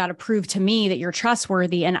dollar. You've got to prove to me that you're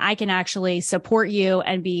trustworthy and I can actually support you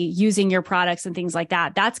and be using your products and things like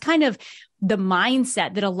that. That's kind of the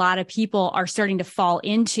mindset that a lot of people are starting to fall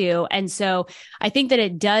into. And so I think that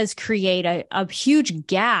it does create a huge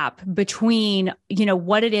gap between,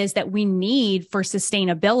 what it is that we need for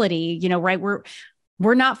sustainability, right?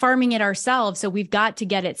 we're not farming it ourselves. So we've got to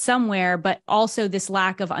get it somewhere, but also this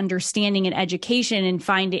lack of understanding and education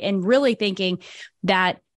and really thinking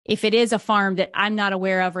that if it is a farm that I'm not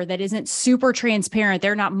aware of or that isn't super transparent,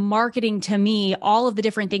 they're not marketing to me all of the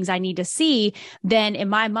different things I need to see, then in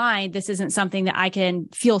my mind, this isn't something that I can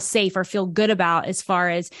feel safe or feel good about as far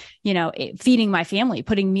as, feeding my family,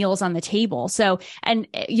 putting meals on the table. So, and,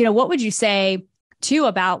 what would you say too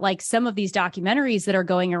about like some of these documentaries that are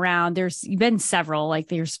going around? There's been several, like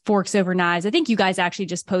there's Forks Over Knives. I think you guys actually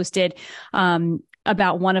just posted,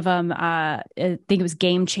 about one of them. I think it was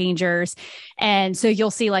Game Changers. And so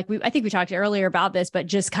you'll see, like, I think we talked earlier about this, but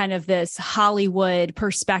just kind of this Hollywood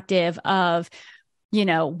perspective of,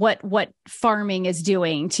 what farming is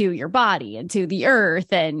doing to your body and to the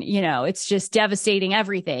earth. And, it's just devastating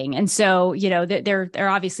everything. And so, they're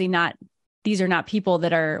obviously not, these are not people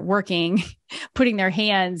that are working, putting their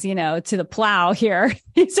hands, to the plow here.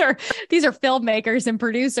 These are filmmakers and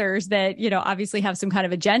producers that, obviously have some kind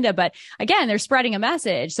of agenda, but again, they're spreading a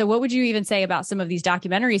message. So what would you even say about some of these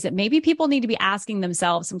documentaries that maybe people need to be asking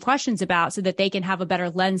themselves some questions about so that they can have a better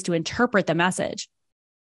lens to interpret the message?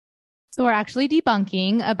 So we're actually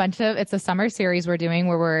debunking it's a summer series we're doing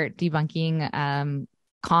where we're debunking,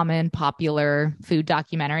 common popular food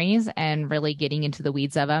documentaries and really getting into the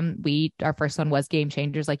weeds of them. Our first one was Game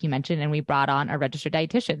Changers, like you mentioned, and we brought on a registered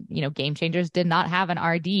dietitian. Game Changers did not have an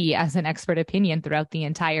RD as an expert opinion throughout the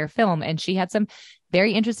entire film. And she had some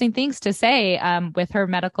very interesting things to say with her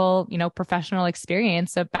medical, professional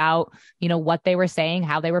experience about, what they were saying,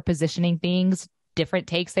 how they were positioning things, different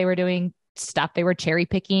takes they were doing, stuff they were cherry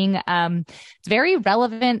picking. It's very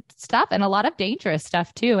relevant stuff and a lot of dangerous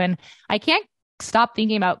stuff too. And I can't stop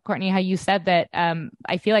thinking about, Courtney, how you said that.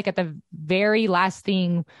 I feel like at the very last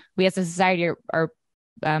thing we as a society are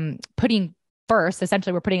putting first,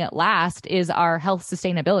 essentially we're putting it last, is our health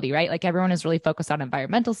sustainability, right? Like everyone is really focused on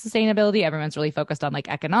environmental sustainability. Everyone's really focused on like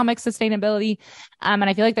economic sustainability. And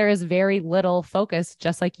I feel like there is very little focus,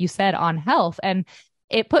 just like you said, on health. And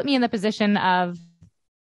it put me in the position of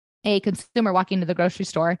a consumer walking to the grocery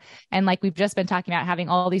store. And like we've just been talking about, having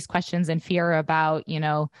all these questions and fear about,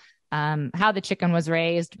 how the chicken was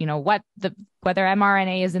raised, whether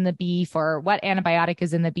mRNA is in the beef or what antibiotic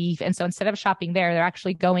is in the beef. And so instead of shopping there, they're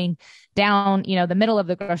actually going down, the middle of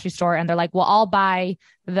the grocery store and they're like, well, I'll buy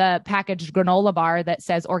the packaged granola bar that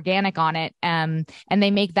says organic on it. And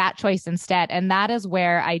they make that choice instead. And that is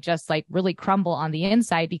where I just like really crumble on the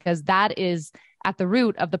inside, because that is at the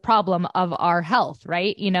root of the problem of our health,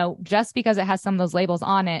 right? Just because it has some of those labels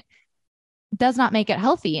on it does not make it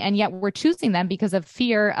healthy. And yet we're choosing them because of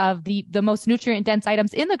fear of the most nutrient dense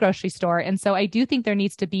items in the grocery store. And so I do think there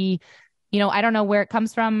needs to be, I don't know where it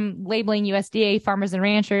comes from, labeling USDA, farmers and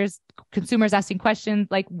ranchers, consumers asking questions,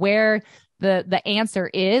 like where the answer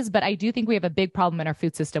is. But I do think we have a big problem in our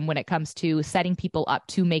food system when it comes to setting people up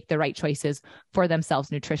to make the right choices for themselves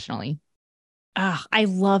nutritionally. Oh, I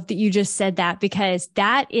love that you just said that, because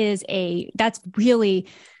that's really,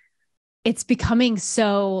 it's becoming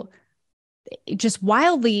so just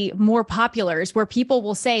wildly more popular, is where people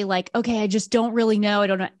will say like, okay, I just don't really know. I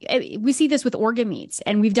don't know. We see this with organ meats,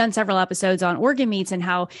 and we've done several episodes on organ meats and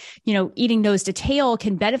how, eating nose to tail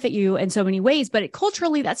can benefit you in so many ways, but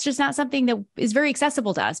culturally, that's just not something that is very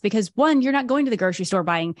accessible to us, because one, you're not going to the grocery store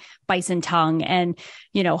buying bison tongue and,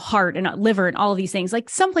 heart and liver and all of these things. Like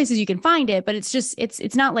some places you can find it, but it's just,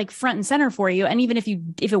 it's not like front and center for you. And even if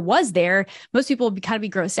it was there, most people would kind of be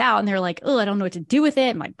grossed out and they're like, oh, I don't know what to do with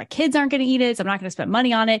it. My kids aren't going to eat it, so I'm not going to spend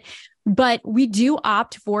money on it. But we do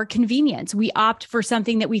opt for convenience. We opt for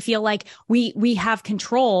something that we feel like we have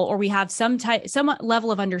control, or we have some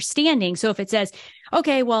level of understanding. So if it says,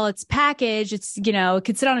 okay, well, it's packaged, it's, it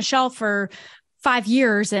could sit on a shelf for 5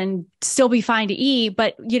 years and still be fine to eat,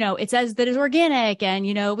 but it says that it's organic and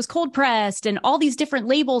it was cold pressed, and all these different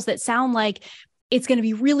labels that sound like it's going to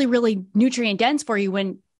be really, really nutrient dense for you,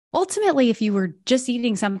 when ultimately, if you were just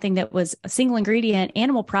eating something that was a single ingredient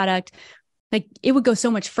animal product, like it would go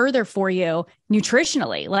so much further for you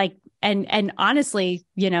nutritionally. Like, and honestly,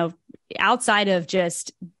 outside of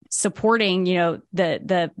just supporting,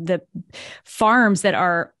 the farms that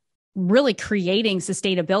are really creating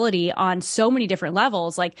sustainability on so many different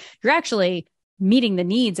levels, like you're actually meeting the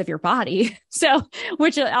needs of your body. So,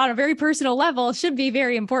 which on a very personal level should be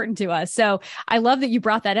very important to us. So I love that you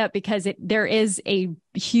brought that up, because there is a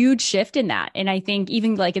huge shift in that. And I think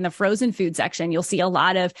even like in the frozen food section, you'll see a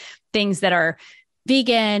lot of things that are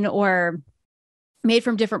vegan or made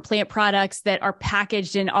from different plant products that are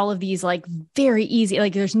packaged in all of these like very easy,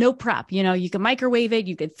 like there's no prep, you can microwave it,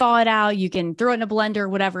 you could thaw it out, you can throw it in a blender,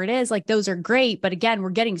 whatever it is. Like those are great. But again,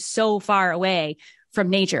 we're getting so far away from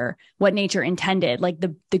nature, what nature intended, like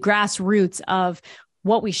the grassroots of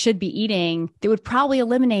what we should be eating, that would probably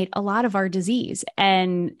eliminate a lot of our disease.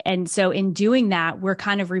 And so in doing that, we're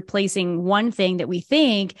kind of replacing one thing that we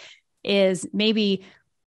think is maybe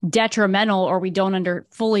detrimental or we don't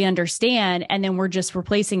fully understand. And then we're just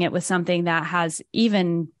replacing it with something that has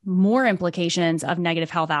even more implications of negative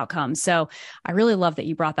health outcomes. So I really love that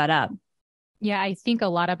you brought that up. Yeah, I think a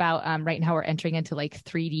lot about right now we're entering into like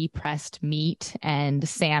 3D pressed meat and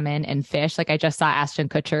salmon and fish. Like I just saw Ashton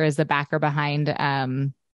Kutcher is the backer behind,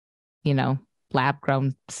 lab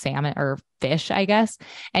grown salmon or fish, I guess.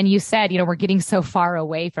 And you said, we're getting so far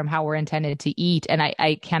away from how we're intended to eat. And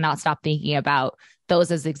I cannot stop thinking about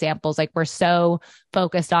those as examples. Like we're so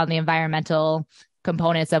focused on the environmental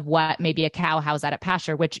components of what maybe a cow housed out at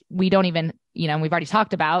pasture, which we don't even, we've already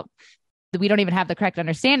talked about. We don't even have the correct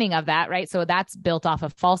understanding of that, right? So that's built off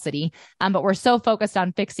of falsity. But we're so focused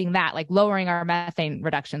on fixing that, like lowering our methane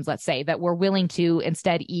reductions, let's say, that we're willing to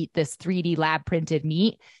instead eat this 3D lab printed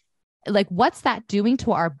meat. Like, what's that doing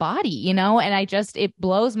to our body, And it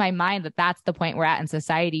blows my mind that that's the point we're at in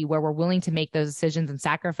society where we're willing to make those decisions and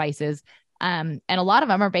sacrifices. And a lot of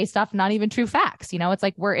them are based off not even true facts. It's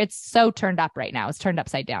like it's so turned up right now. It's turned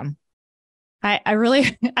upside down. I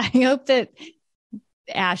really, I hope that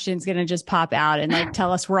Ashton's going to just pop out and like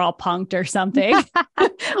tell us we're all punked or something.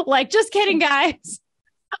 Like, just kidding, guys.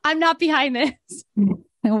 I'm not behind this.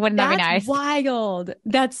 Wouldn't that be nice? Wild.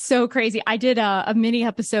 That's so crazy. I did a mini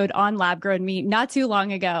episode on lab grown meat not too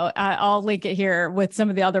long ago. I'll link it here with some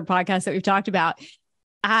of the other podcasts that we've talked about.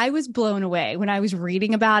 I was blown away when I was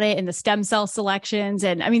reading about it and the stem cell selections.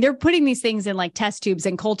 And I mean, they're putting these things in like test tubes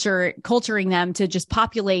and culturing them to just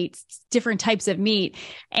populate different types of meat.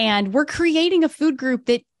 And we're creating a food group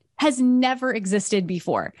that has never existed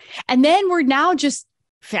before. And then we're now just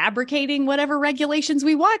fabricating whatever regulations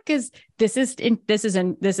we want, because this is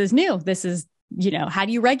new. This is, how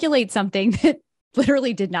do you regulate something that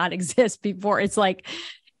literally did not exist before? It's like,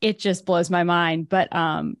 it just blows my mind. But,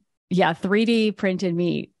 yeah, 3D printed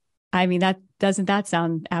meat. I mean, doesn't that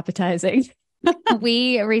sound appetizing?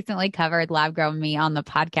 We recently covered lab grown meat on the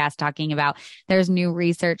podcast, talking about there's new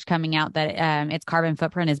research coming out that its carbon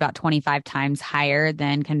footprint is about 25 times higher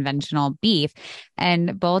than conventional beef.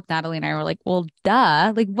 And both Natalie and I were like, well,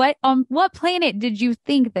 duh. Like, on what planet did you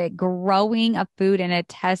think that growing a food in a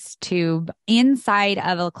test tube inside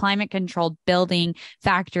of a climate controlled building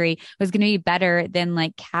factory was going to be better than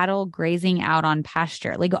like cattle grazing out on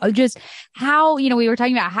pasture? Like, just how, we were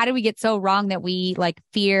talking about how do we get so wrong that we like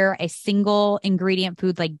fear a single ingredient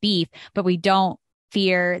food like beef, but we don't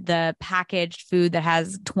fear the packaged food that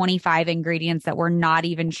has 25 ingredients that we're not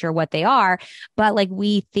even sure what they are. But like,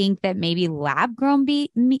 we think that maybe lab grown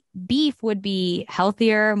beef would be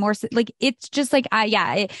healthier, more like, it's just like,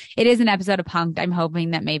 it is an episode of Punked. I'm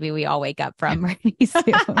hoping that maybe we all wake up from really soon.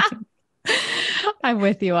 I'm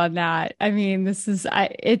with you on that. I mean,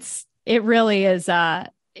 it really is,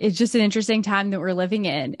 it's just an interesting time that we're living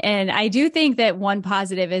in. And I do think that one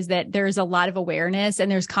positive is that there's a lot of awareness and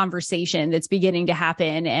there's conversation that's beginning to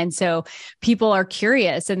happen. And so people are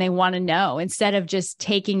curious and they want to know, instead of just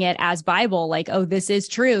taking it as Bible, like, oh, this is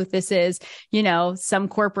truth. This is, some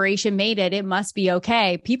corporation made it. It must be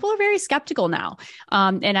okay. People are very skeptical now.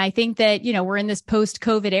 And I think that, we're in this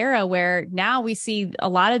post-COVID era where now we see a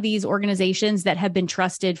lot of these organizations that have been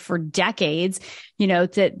trusted for decades,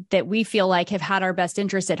 that we feel like have had our best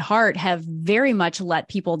interests at heart, have very much let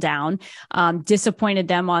people down, disappointed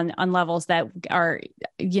them on levels that are,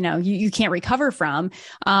 you can't recover from,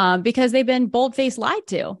 because they've been bold-faced lied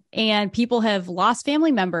to, and people have lost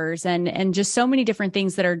family members and just so many different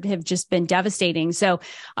things that have just been devastating. So,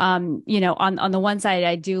 on the one side,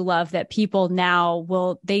 I do love that people now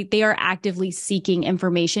they are actively seeking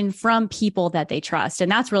information from people that they trust.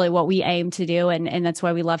 And that's really what we aim to do. And that's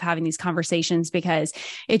why we love having these conversations, because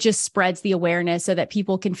it just spreads the awareness so that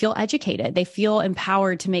people can feel educated. They feel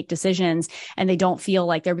empowered to make decisions, and they don't feel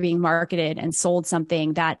like they're being marketed and sold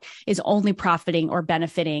something that is only profiting or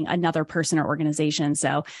benefiting another person or organization.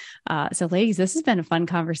 So ladies, this has been a fun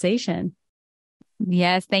conversation.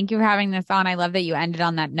 Yes. Thank you for having this on. I love that you ended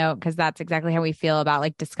on that note, because that's exactly how we feel about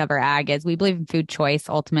like Discover Ag. Is we believe in food choice,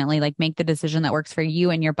 ultimately, like make the decision that works for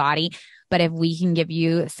you and your body. But if we can give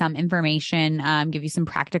you some information, give you some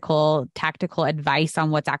practical, tactical advice on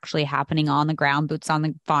what's actually happening on the ground, boots on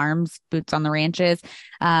the farms, boots on the ranches,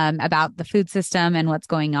 about the food system and what's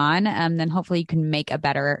going on, then hopefully you can make a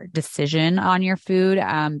better decision on your food,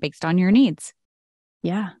 based on your needs.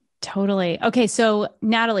 Yeah. Totally. Okay. So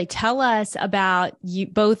Natalie, tell us about you,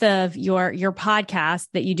 both of your podcast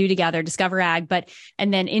that you do together, Discover Ag,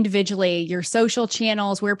 and then individually your social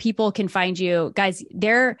channels where people can find you. Guys,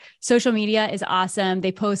 their social media is awesome.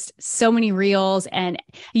 They post so many reels, and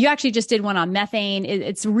you actually just did one on methane.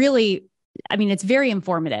 It's really, I mean, it's very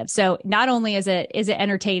informative. So not only is it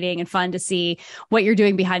entertaining and fun to see what you're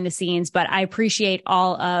doing behind the scenes, but I appreciate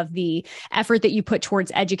all of the effort that you put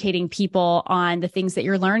towards educating people on the things that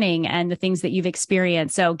you're learning and the things that you've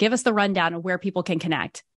experienced. So give us the rundown of where people can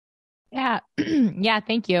connect. Yeah. Yeah.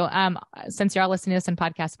 Thank you. Since you're all listening to this in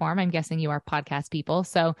podcast form, I'm guessing you are podcast people.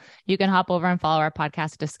 So you can hop over and follow our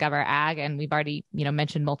podcast, Discover Ag. And we've already,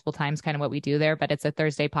 mentioned multiple times kind of what we do there, but it's a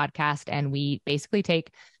Thursday podcast. And we basically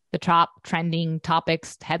take the top trending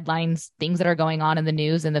topics, headlines, things that are going on in the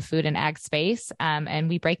news in the food and ag space. And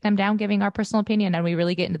we break them down, giving our personal opinion, and we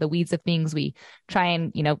really get into the weeds of things. We try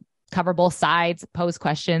and, cover both sides, pose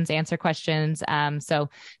questions, answer questions. So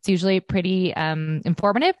it's usually pretty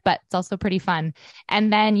informative, but it's also pretty fun.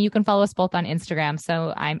 And then you can follow us both on Instagram.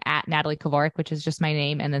 So I'm at Natalie Kovarik, which is just my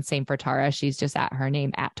name. And then same for Tara. She's just at her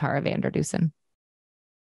name, at Tara Vander Dussen.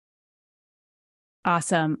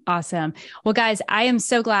 Awesome. Awesome. Well, guys, I am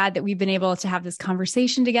so glad that we've been able to have this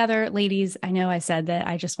conversation together. Ladies, I know I said that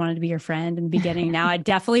I just wanted to be your friend in the beginning. Now I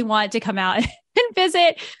definitely want to come out and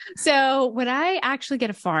visit. So when I actually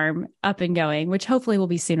get a farm up and going, which hopefully will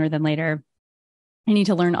be sooner than later, I need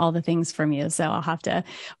to learn all the things from you. So I'll have to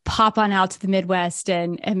pop on out to the Midwest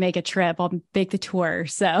and make a trip. I'll make the tour.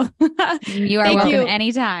 So you are welcome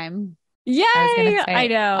anytime. Yay! I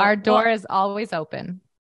know. Our door is always open.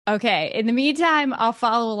 Okay. In the meantime, I'll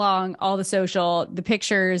follow along all the social. The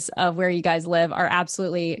pictures of where you guys live are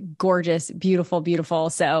absolutely gorgeous, beautiful, beautiful.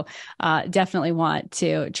 So definitely want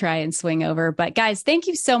to try and swing over. But guys, thank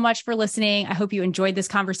you so much for listening. I hope you enjoyed this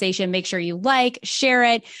conversation. Make sure you like, share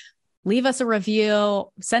it, leave us a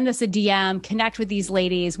review, send us a DM, connect with these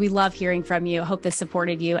ladies. We love hearing from you. I hope this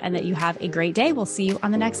supported you and that you have a great day. We'll see you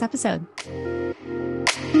on the next episode.